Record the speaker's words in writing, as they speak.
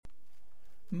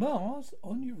Mars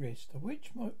on your wrist.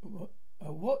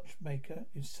 A watchmaker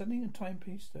is selling a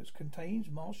timepiece that contains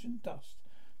Martian dust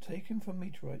taken from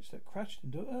meteorites that crashed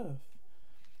into Earth.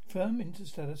 Firm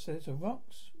Interstellar says the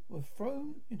rocks were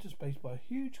thrown into space by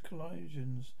huge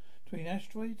collisions between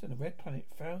asteroids and a red planet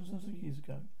thousands of years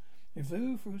ago. They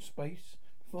flew through space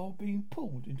before being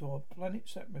pulled into our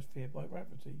planet's atmosphere by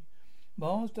gravity.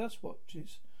 Mars dust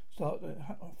watches start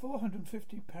at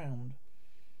 £450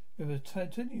 with a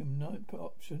titanium night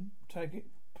option. Target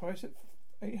price at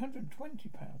 £820.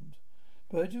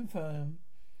 Virgin firm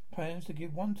plans to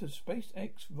give one to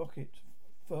SpaceX rocket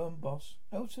firm boss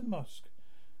Elon Musk,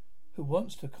 who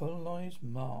wants to colonize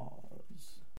Mars.